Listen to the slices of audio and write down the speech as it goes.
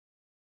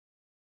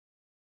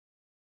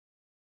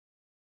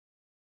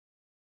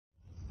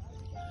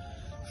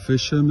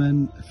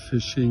Fishermen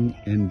fishing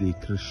in the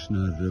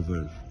Krishna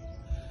river.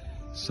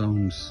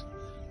 Sounds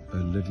a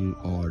little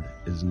odd,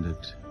 isn't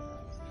it?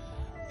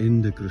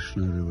 In the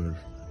Krishna river,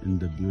 in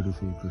the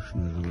beautiful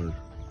Krishna river,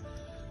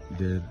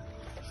 they're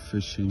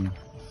fishing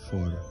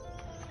for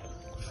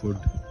food,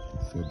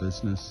 for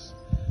business,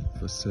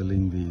 for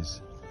selling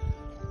these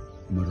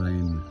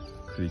marine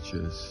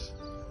creatures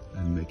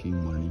and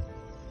making money.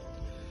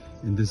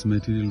 In this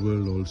material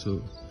world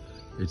also,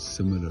 it's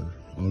similar.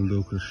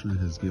 Although Krishna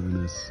has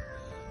given us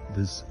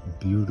this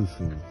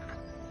beautiful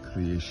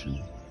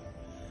creation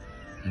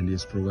and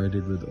is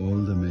provided with all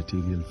the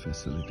material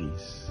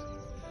facilities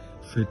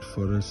fit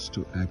for us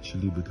to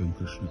actually become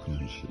Krishna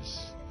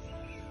conscious,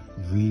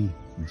 we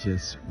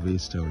just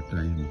waste our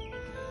time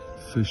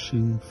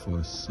fishing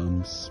for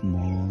some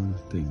small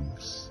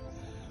things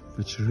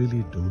which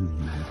really don't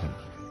matter.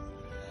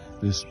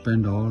 We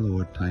spend all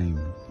our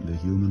time, the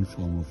human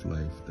form of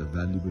life, the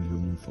valuable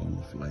human form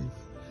of life,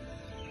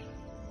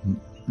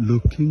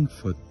 looking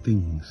for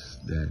things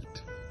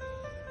that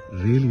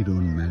really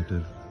don't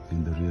matter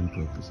in the real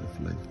purpose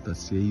of life.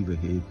 Tasyaiva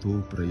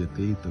heto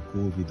prayate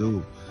tako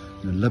vido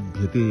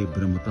nalabhyate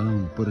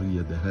brahmatam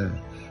paryadah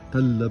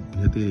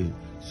tallabhyate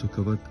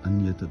sukhavat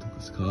anyata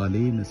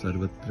dukaskalena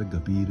sarvatra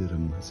gabir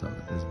ramhasa.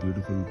 This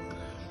beautiful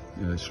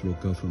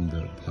shloka from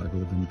the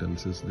Bhagavatam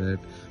tells us that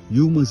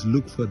you must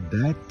look for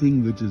that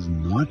thing which is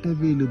not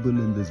available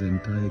in this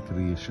entire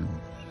creation.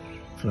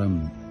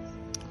 From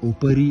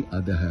Upari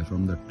Adaha,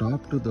 from the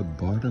top to the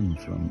bottom,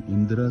 from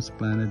Indra's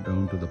planet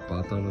down to the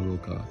Patala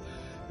Loka,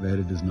 where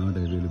it is not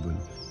available,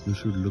 you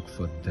should look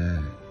for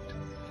that,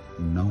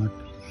 not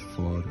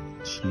for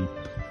cheap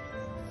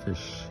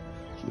fish.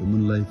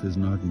 Human life is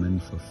not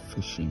meant for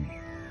fishing.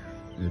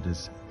 It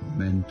is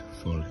meant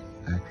for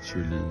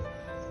actually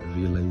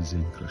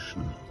realizing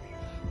Krishna.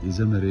 These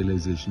are my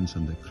realizations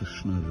on the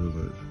Krishna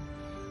river.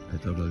 I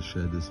thought I'll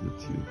share this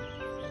with you.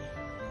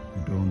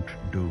 Don't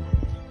do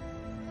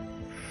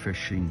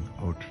fishing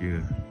out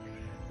here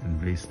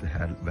and waste the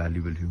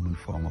valuable human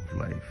form of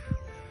life.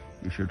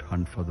 You should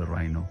hunt for the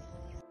rhino.